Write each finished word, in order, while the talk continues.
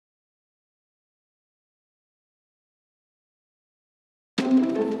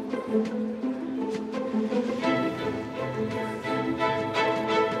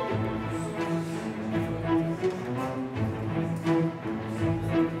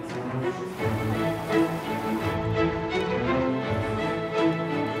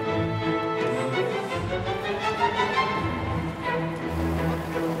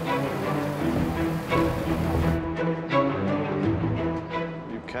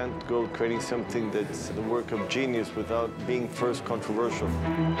can't go creating something that's the work of genius without being first controversial.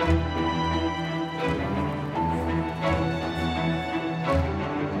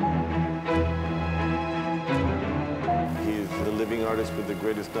 He is the living artist with the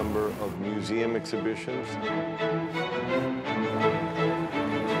greatest number of museum exhibitions.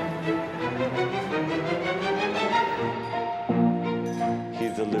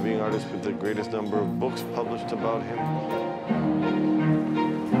 He's the living artist with the greatest number of books published about him.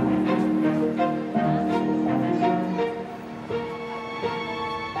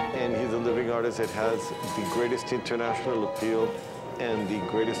 And he's the living artist that has the greatest international appeal and the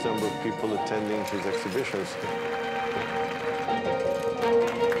greatest number of people attending his exhibitions.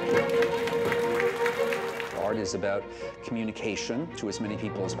 Art is about communication to as many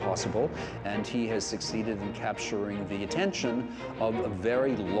people as possible, and he has succeeded in capturing the attention of a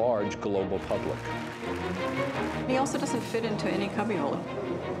very large global public. He also doesn't fit into any cubbyhole.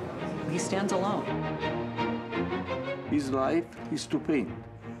 He stands alone. His life is to paint.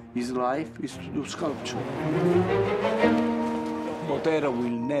 His life is to do sculpture. Botero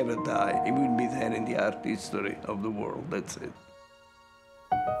will never die. He will be there in the art history of the world. That's it.